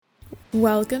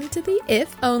Welcome to the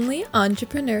If Only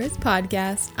Entrepreneurs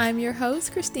podcast. I'm your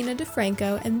host, Christina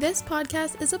DeFranco, and this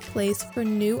podcast is a place for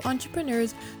new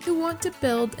entrepreneurs who want to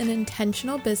build an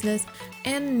intentional business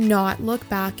and not look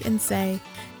back and say,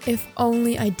 if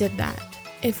only I did that,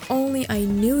 if only I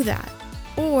knew that,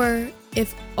 or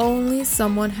if only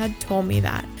someone had told me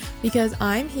that, because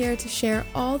I'm here to share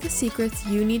all the secrets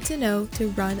you need to know to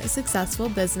run a successful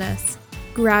business.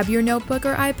 Grab your notebook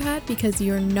or iPad because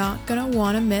you're not going to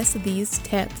want to miss these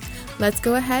tips. Let's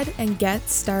go ahead and get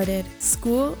started.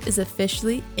 School is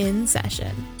officially in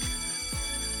session.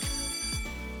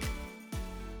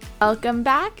 Welcome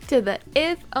back to the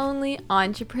If Only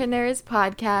Entrepreneurs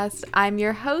podcast. I'm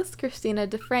your host, Christina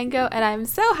DeFranco, and I'm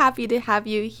so happy to have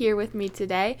you here with me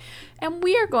today. And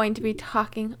we are going to be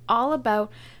talking all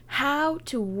about how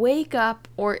to wake up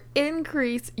or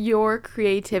increase your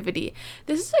creativity.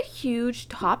 This is a huge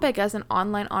topic as an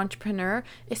online entrepreneur,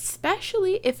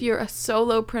 especially if you're a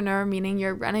solopreneur, meaning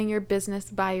you're running your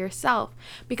business by yourself.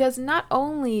 Because not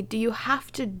only do you have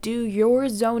to do your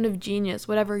zone of genius,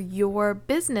 whatever your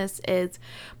business is,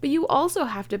 but you also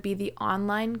have to be the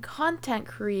online content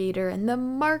creator and the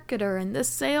marketer and the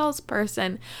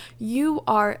salesperson. You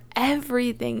are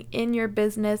everything in your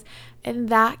business, and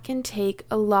that can take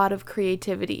a lot of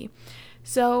creativity.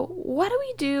 So what do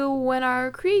we do when our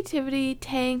creativity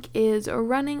tank is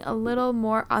running a little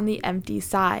more on the empty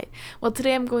side? Well,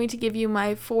 today I'm going to give you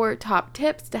my 4 top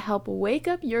tips to help wake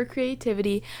up your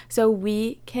creativity so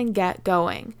we can get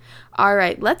going. All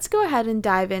right, let's go ahead and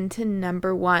dive into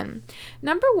number 1.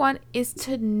 Number 1 is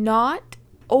to not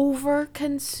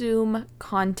overconsume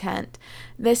content.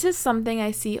 This is something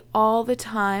I see all the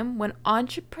time when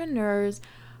entrepreneurs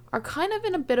are kind of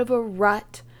in a bit of a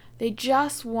rut. They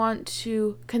just want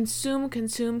to consume.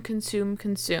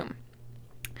 Consumption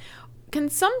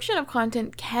of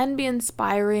content can be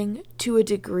inspiring to a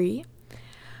degree,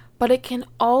 but it can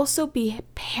also be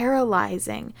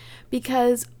paralyzing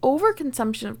because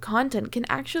overconsumption of content can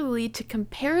actually lead to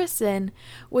comparison,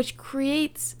 which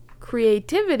creates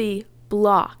creativity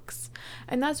blocks.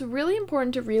 And that's really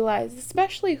important to realize,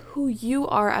 especially who you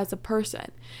are as a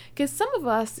person, because some of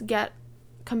us get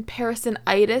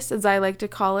comparison-itis, as I like to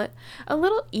call it, a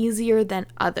little easier than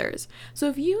others. So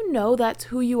if you know that's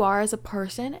who you are as a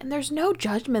person, and there's no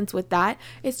judgments with that,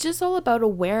 it's just all about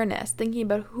awareness, thinking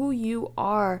about who you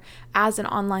are as an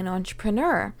online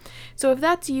entrepreneur. So if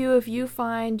that's you, if you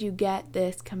find you get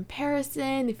this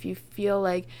comparison, if you feel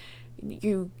like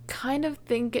you kind of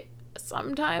think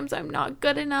sometimes I'm not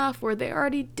good enough, or they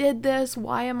already did this,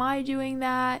 why am I doing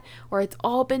that, or it's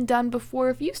all been done before,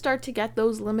 if you start to get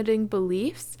those limiting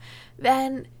beliefs,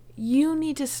 then you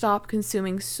need to stop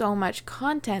consuming so much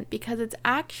content because it's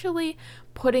actually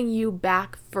putting you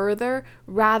back further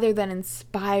rather than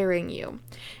inspiring you.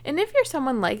 And if you're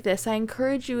someone like this, I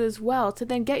encourage you as well to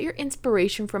then get your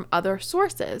inspiration from other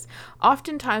sources.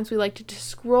 Oftentimes we like to just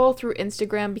scroll through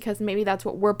Instagram because maybe that's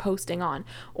what we're posting on,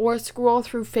 or scroll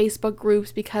through Facebook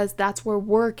groups because that's where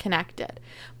we're connected.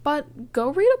 But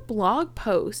go read a blog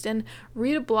post, and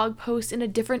read a blog post in a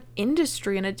different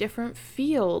industry, in a different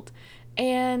field,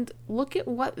 and look at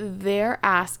what they're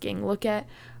asking. Look at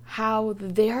how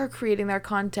they're creating their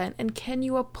content, and can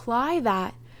you apply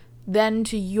that then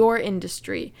to your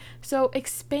industry? So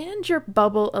expand your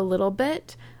bubble a little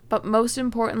bit, but most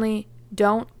importantly,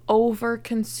 don't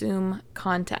overconsume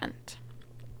content.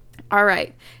 All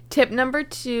right, tip number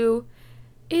 2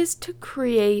 is to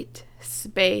create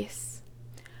space.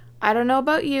 I don't know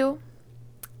about you,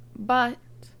 but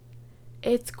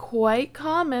it's quite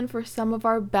common for some of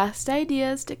our best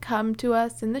ideas to come to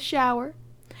us in the shower,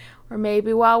 or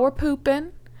maybe while we're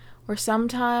pooping, or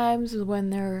sometimes when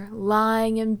they're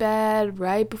lying in bed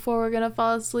right before we're going to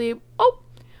fall asleep. Oh,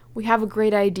 we have a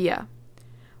great idea.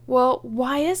 Well,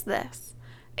 why is this?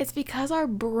 It's because our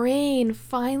brain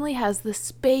finally has the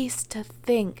space to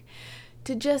think,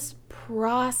 to just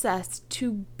process,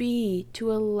 to be, to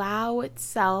allow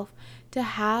itself to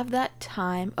have that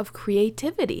time of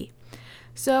creativity.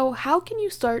 So how can you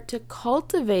start to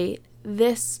cultivate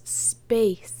this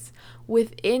space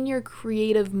within your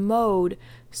creative mode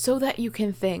so that you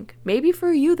can think? Maybe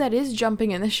for you that is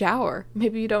jumping in the shower.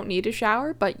 Maybe you don't need a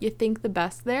shower, but you think the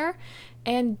best there,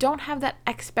 and don't have that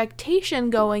expectation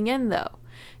going in though.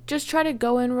 Just try to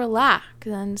go and relax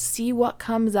and see what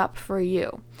comes up for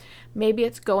you. Maybe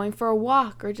it's going for a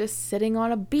walk, or just sitting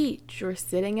on a beach, or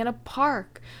sitting in a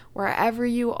park, wherever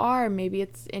you are. Maybe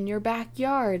it's in your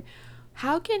backyard.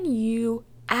 How can you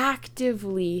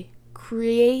actively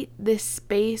create this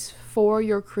space for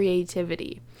your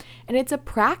creativity? And it's a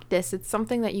practice. It's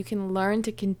something that you can learn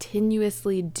to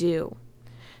continuously do.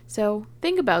 So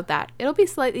think about that. It'll be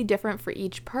slightly different for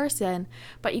each person,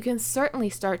 but you can certainly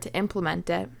start to implement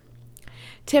it.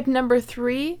 Tip number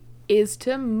 3 is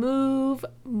to move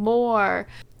more.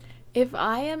 If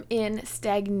I am in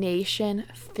stagnation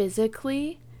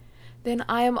physically, then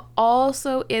I am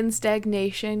also in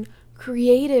stagnation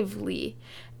creatively.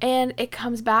 And it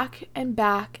comes back and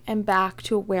back and back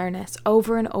to awareness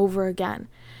over and over again.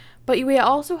 But we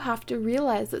also have to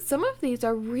realize that some of these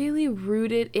are really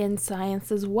rooted in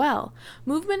science as well.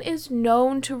 Movement is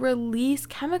known to release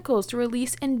chemicals, to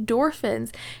release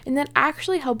endorphins, and that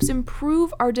actually helps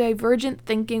improve our divergent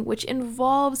thinking, which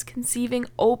involves conceiving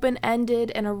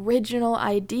open-ended and original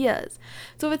ideas.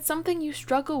 So if it's something you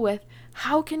struggle with,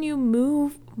 how can you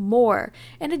move more?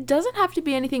 And it doesn't have to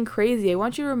be anything crazy. I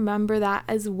want you to remember that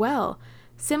as well.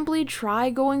 Simply try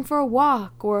going for a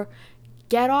walk, or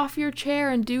get off your chair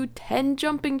and do 10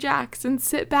 jumping jacks and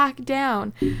sit back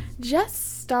down.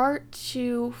 Just start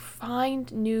to find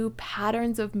new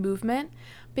patterns of movement,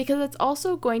 because it's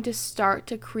also going to start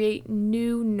to create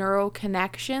new neural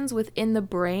connections within the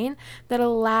brain that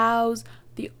allows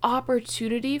the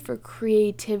opportunity for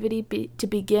creativity to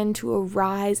begin to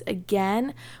arise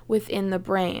again within the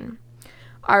brain.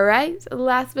 All right,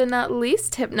 last but not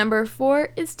least, tip number 4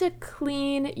 is to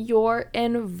clean your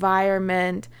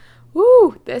environment.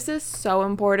 Woo, this is so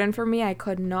important for me. I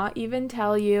could not even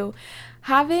tell you.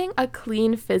 Having a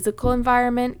clean physical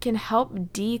environment can help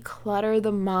declutter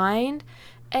the mind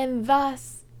and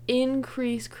thus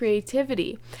increase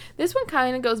creativity. This one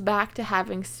kind of goes back to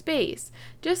having space.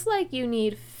 Just like you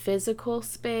need physical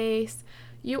space,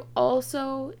 you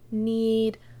also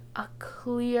need a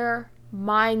clear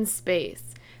mind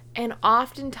space. And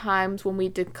oftentimes when we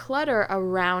declutter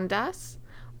around us,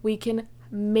 we can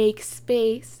make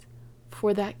space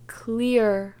for that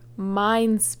clear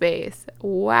mind space.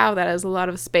 Wow, that is a lot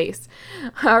of space.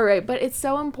 All right, but it's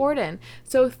so important.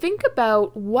 So think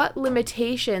about what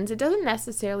limitations, it doesn't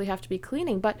necessarily have to be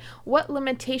cleaning, but what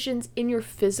limitations in your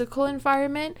physical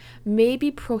environment may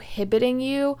be prohibiting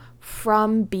you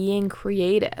from being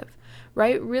creative,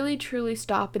 right? Really, truly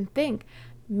stop and think.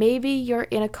 Maybe you're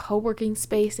in a co-working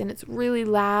space and it's really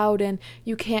loud and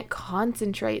you can't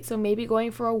concentrate, so maybe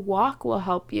going for a walk will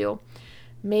help you.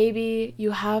 Maybe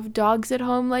you have dogs at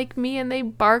home like me and they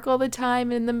bark all the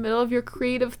time, and in the middle of your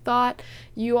creative thought,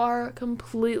 you are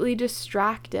completely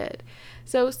distracted.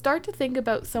 So start to think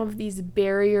about some of these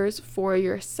barriers for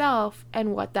yourself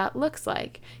and what that looks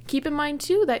like. Keep in mind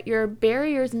too that your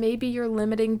barriers may be your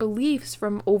limiting beliefs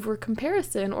from over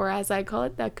comparison, or as I call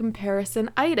it, the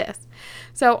comparison-itis.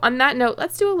 So on that note,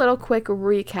 let's do a little quick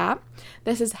recap.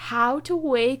 This is how to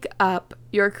wake up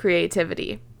your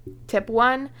creativity. Tip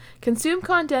 1, consume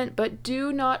content, but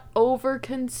do not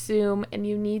over-consume, and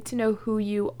you need to know who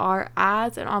you are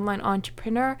as an online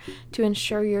entrepreneur to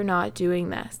ensure you're not doing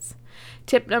this.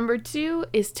 Tip number 2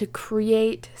 is to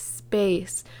create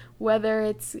space, whether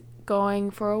it's going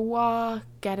for a walk,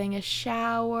 getting a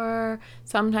shower.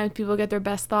 Sometimes people get their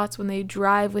best thoughts when they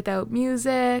drive without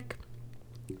music.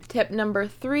 Tip number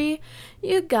 3,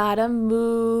 you gotta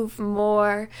move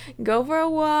more. Go for a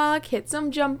walk, hit some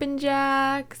jumping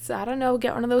jacks, I don't know,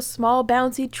 get one of those small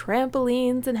bouncy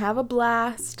trampolines and have a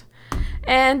blast.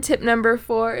 And tip number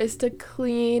 4 is to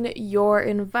clean your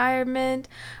environment.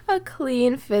 A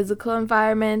clean physical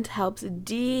environment helps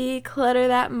declutter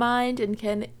that mind and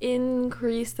can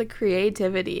increase the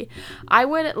creativity. I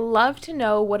would love to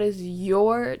know what is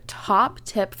your top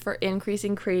tip for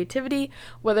increasing creativity,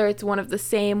 whether it's one of the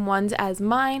same ones as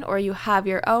mine or you have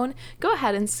your own. Go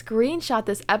ahead and screenshot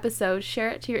this episode, share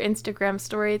it to your Instagram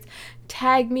stories,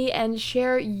 tag me, and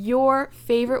share your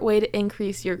favorite way to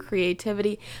increase your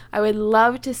creativity. I would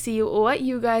love to see what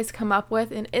you guys come up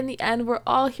with, and in the end, we're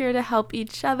all here to help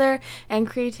each other, and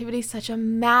creativity is such a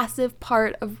massive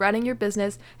part of running your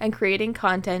business and creating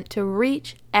content to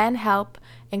reach and help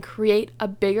and create a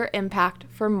bigger impact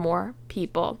for more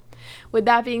people. With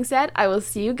that being said, I will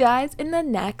see you guys in the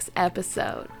next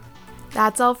episode.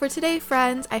 That's all for today,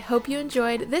 friends. I hope you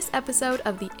enjoyed this episode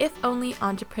of the If Only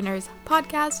Entrepreneurs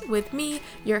podcast with me,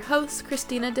 your host,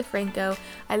 Christina DeFranco.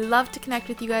 I love to connect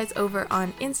with you guys over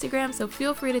on Instagram, so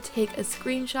feel free to take a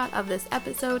screenshot of this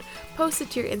episode, post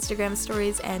it to your Instagram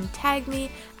stories, and tag me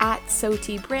at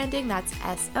SOHTE Branding. That's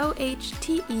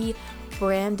SOHTE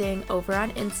Branding over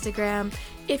on Instagram.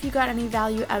 If you got any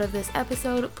value out of this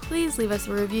episode, please leave us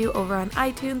a review over on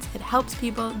iTunes. It helps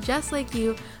people just like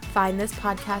you find this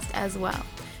podcast as well.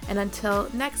 And until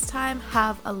next time,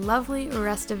 have a lovely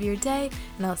rest of your day,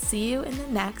 and I'll see you in the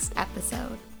next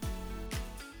episode.